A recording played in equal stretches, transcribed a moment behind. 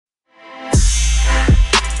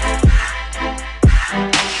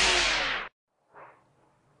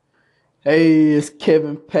Hey, it's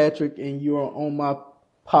Kevin Patrick, and you are on my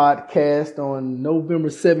podcast on November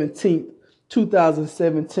 17th,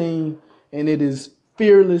 2017, and it is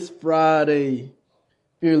Fearless Friday.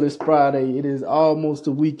 Fearless Friday. It is almost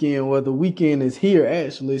the weekend. Well, the weekend is here,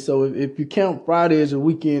 actually. So if you count Friday as a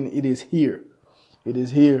weekend, it is here. It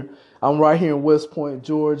is here. I'm right here in West Point,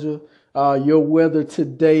 Georgia. Your weather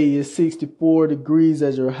today is 64 degrees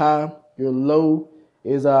as your high. Your low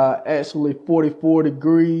is actually 44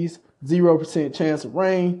 degrees, 0% chance of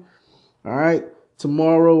rain. All right.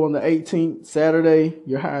 Tomorrow on the 18th, Saturday,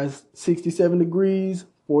 your high is 67 degrees,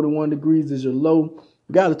 41 degrees is your low.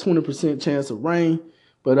 You got a 20% chance of rain,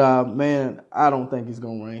 but man, I don't think it's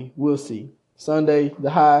going to rain. We'll see. Sunday, the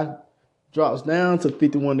high drops down to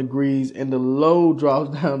 51 degrees and the low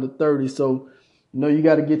drops down to 30. So, you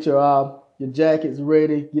got to get your jackets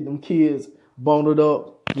ready, get them kids bundled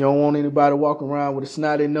up. You don't want anybody walking around with a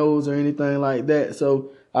snotty nose or anything like that.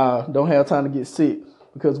 So, don't have time to get sick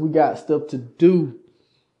because we got stuff to do.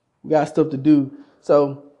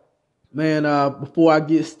 So, man, before I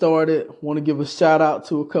get started, I want to give a shout out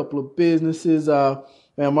to a couple of businesses.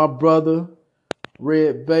 Man, my brother,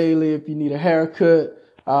 Red Bailey, if you need a haircut.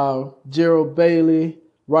 Gerald Bailey,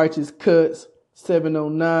 Righteous Cuts,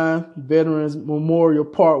 709, Veterans Memorial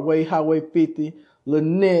Parkway, Highway 50,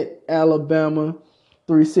 Lynette, Alabama,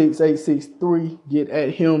 36863. Get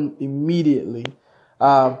at him immediately.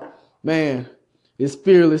 Man, it's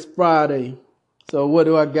Fearless Friday. So what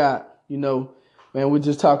do I got? Man, we're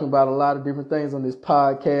just talking about a lot of different things on this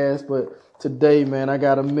podcast, but today, man, I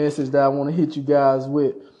got a message that I want to hit you guys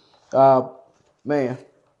with. Man,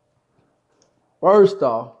 first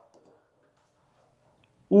off,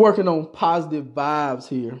 we're working on positive vibes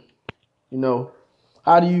here.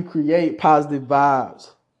 How do you create positive vibes?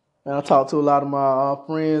 And I talk to a lot of my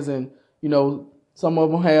friends, and some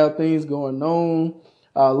of them have things going on.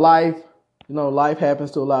 Life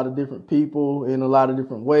happens to a lot of different people in a lot of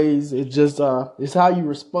different ways. It's just it's how you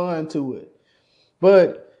respond to it.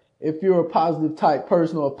 But if you're a positive type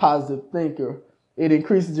person or a positive thinker, it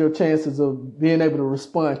increases your chances of being able to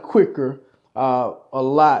respond quicker a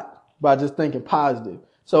lot by just thinking positive.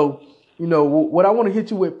 So, what I want to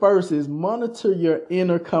hit you with first is monitor your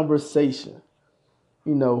inner conversation.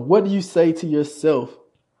 What do you say to yourself?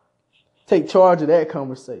 Take charge of that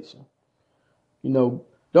conversation.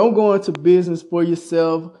 Don't go into business for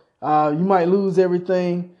yourself. You might lose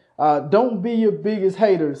everything. Don't be your biggest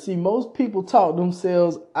hater. See, most people talk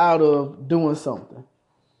themselves out of doing something.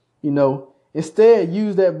 Instead,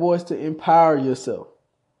 use that voice to empower yourself.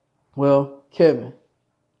 Well, Kevin,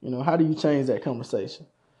 how do you change that conversation?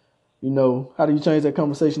 How do you change that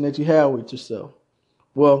conversation that you have with yourself?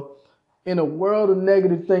 Well, in a world of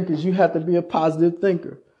negative thinkers, you have to be a positive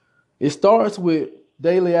thinker. It starts with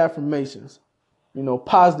daily affirmations,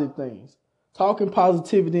 positive things, talking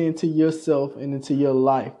positivity into yourself and into your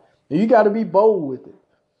life. And you got to be bold with it.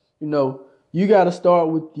 You got to start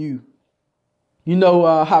with you.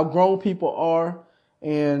 How grown people are.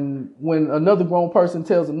 And when another grown person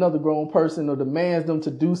tells another grown person or demands them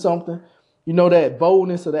to do something, that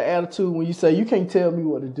boldness or the attitude when you say, you can't tell me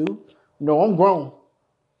what to do. I'm grown.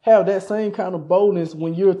 Have that same kind of boldness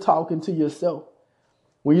when you're talking to yourself.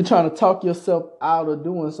 When you're trying to talk yourself out of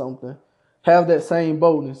doing something, have that same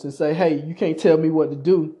boldness and say, hey, you can't tell me what to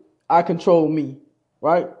do. I control me,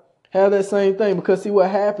 right? Have that same thing because see what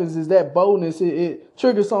happens is that boldness, it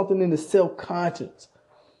triggers something in the self-conscious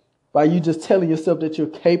by you just telling yourself that you're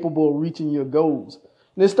capable of reaching your goals.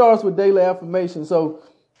 And it starts with daily affirmation. So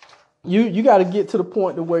you got to get to the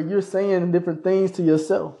point to where you're saying different things to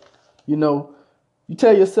yourself. You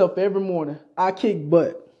tell yourself every morning, I kick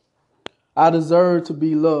butt. I deserve to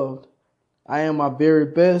be loved. I am my very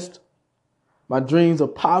best. My dreams are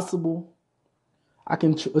possible. I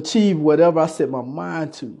can achieve whatever I set my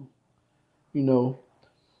mind to.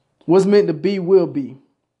 What's meant to be will be.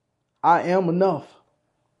 I am enough.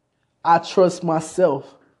 I trust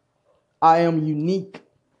myself. I am unique.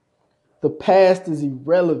 The past is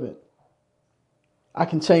irrelevant. I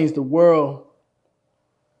can change the world.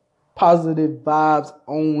 Positive vibes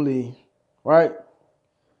only, right?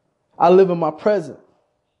 I live in my present.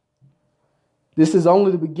 This is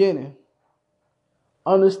only the beginning.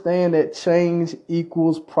 Understand that change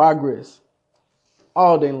equals progress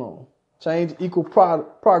all day long. Change equals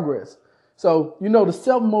progress. So, the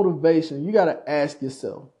self-motivation, you got to ask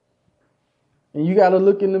yourself. And you got to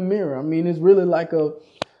look in the mirror. I mean, it's really like a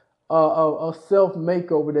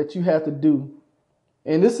self-makeover that you have to do.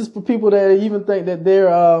 And this is for people that even think that they're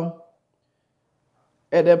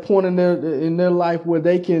at that point in their life where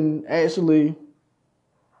they can actually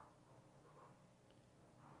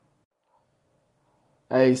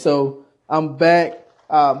so I'm back.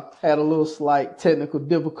 Had a little slight technical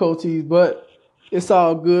difficulties, but it's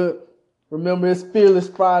all good. Remember, it's Fearless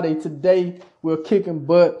Friday. Today, we're kicking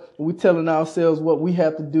butt, and we're telling ourselves what we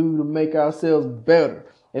have to do to make ourselves better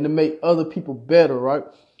and to make other people better, right?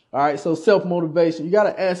 All right, so self-motivation. You got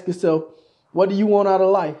to ask yourself, what do you want out of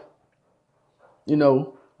life? You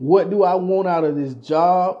know, what do I want out of this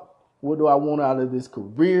job? What do I want out of this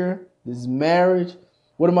career, this marriage?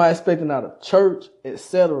 What am I expecting out of church,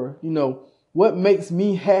 etc.? You know, what makes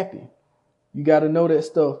me happy? You got to know that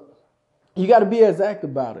stuff. You got to be exact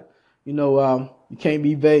about it. You know, you can't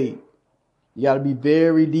be vague. You got to be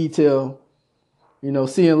very detailed. You know,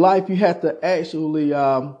 see, in life, you have to actually, you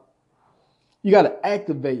got to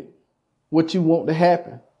activate what you want to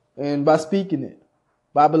happen. And by speaking it,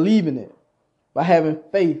 by believing it, by having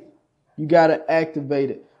faith, you got to activate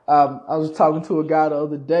it. I was talking to a guy the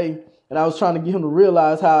other day, and I was trying to get him to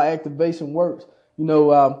realize how activation works. You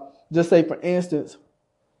know, just say, for instance,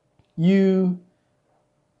 you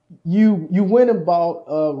went and bought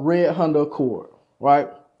a red Honda Accord, right?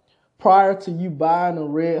 Prior to you buying a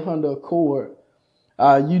red Honda Accord,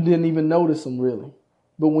 you didn't even notice them really.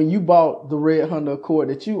 But when you bought the red Honda Accord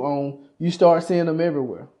that you own, you start seeing them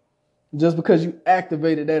everywhere. Just because you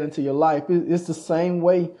activated that into your life. It's the same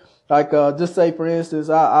way. Like, just say, for instance,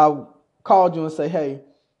 I called you and say, hey,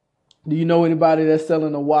 do you know anybody that's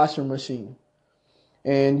selling a washing machine?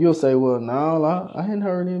 And you'll say, well, no, I hadn't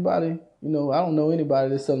heard anybody. You know, I don't know anybody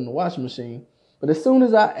that's selling a washing machine. But as soon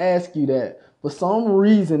as I ask you that, for some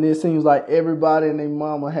reason, it seems like everybody and their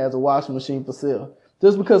mama has a washing machine for sale.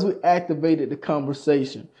 Just because we activated the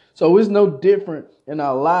conversation. So it's no different in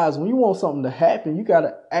our lives. When you want something to happen, you got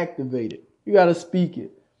to activate it. You got to speak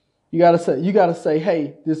it. You got to say,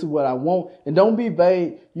 hey, this is what I want. And don't be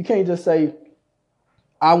vague. You can't just say,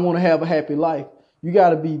 I want to have a happy life. You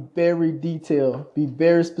got to be very detailed, be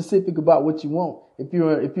very specific about what you want if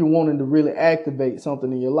you're wanting to really activate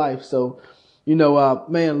something in your life. So, you know,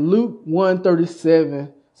 Luke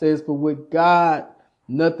 1:37 says, for with God,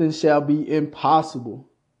 nothing shall be impossible.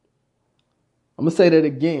 I'm going to say that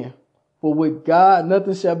again. For with God,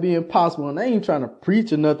 nothing shall be impossible. And I ain't trying to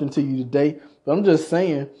preach or nothing to you today, but I'm just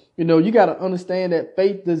saying, you know, you got to understand that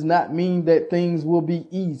faith does not mean that things will be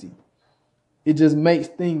easy. It just makes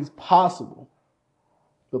things possible.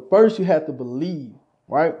 But first you have to believe,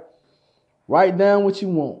 right? Write down what you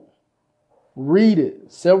want. Read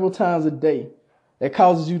it several times a day. That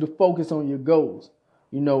causes you to focus on your goals.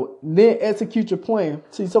 You know, then execute your plan.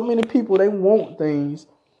 See, so many people, they want things.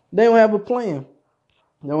 They don't have a plan.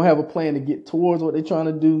 They don't have a plan to get towards what they're trying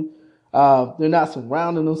to do. They're not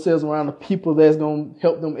surrounding themselves around the people that's going to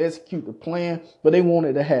help them execute the plan, but they want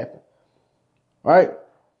it to happen. Right?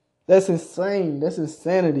 That's insane. That's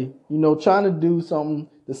insanity. You know, trying to do something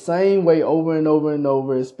the same way over and over and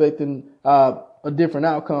over, expecting a different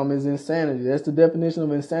outcome is insanity. That's the definition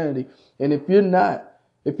of insanity. And if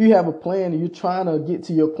you have a plan and you're trying to get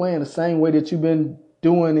to your plan the same way that you've been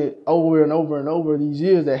doing it over and over and over these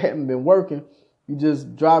years that haven't been working, you're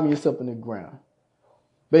just driving yourself in the ground.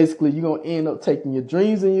 Basically, you're going to end up taking your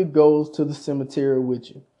dreams and your goals to the cemetery with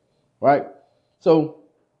you. Right? So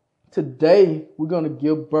today, we're going to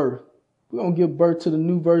give birth. We're going to give birth to the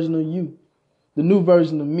new version of you, the new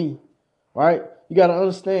version of me, right? You got to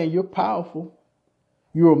understand you're powerful.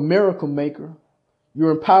 You're a miracle maker.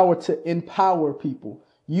 You're empowered to empower people.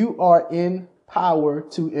 You are in power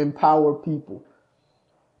to empower people.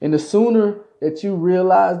 And the sooner that you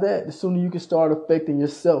realize that, the sooner you can start affecting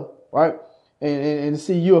yourself, right? And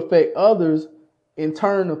see you affect others, in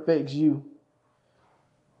turn affects you.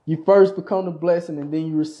 You first become the blessing and then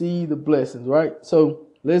you receive the blessings, right? So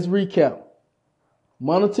let's recap.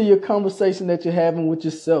 Monitor your conversation that you're having with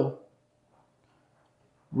yourself.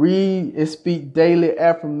 Read and speak daily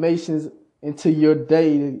affirmations into your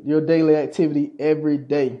day, your daily activity every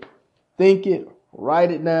day. Think it,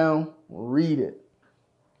 write it down, read it.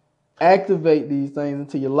 Activate these things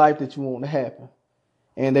into your life that you want to happen.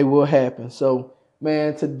 And they will happen. So,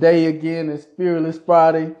 man, today again is Fearless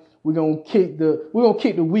Friday. We're gonna kick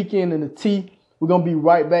the weekend in the teeth. We're gonna be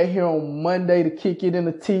right back here on Monday to kick it in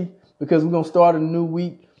the teeth because we're gonna start a new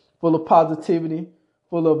week full of positivity,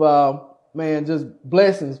 full of just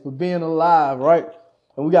blessings for being alive, right?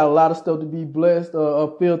 And we got a lot of stuff to be blessed,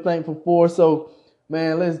 feel thankful for. So,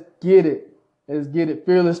 man, let's get it. Let's get it.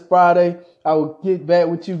 Fearless Friday. I will get back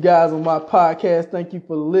with you guys on my podcast. Thank you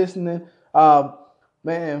for listening.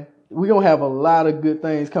 Man, we're going to have a lot of good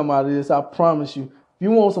things come out of this. I promise you. If you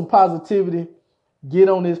want some positivity, get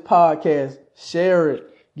on this podcast, share it,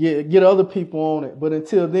 get other people on it. But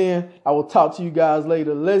until then, I will talk to you guys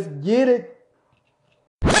later. Let's get it.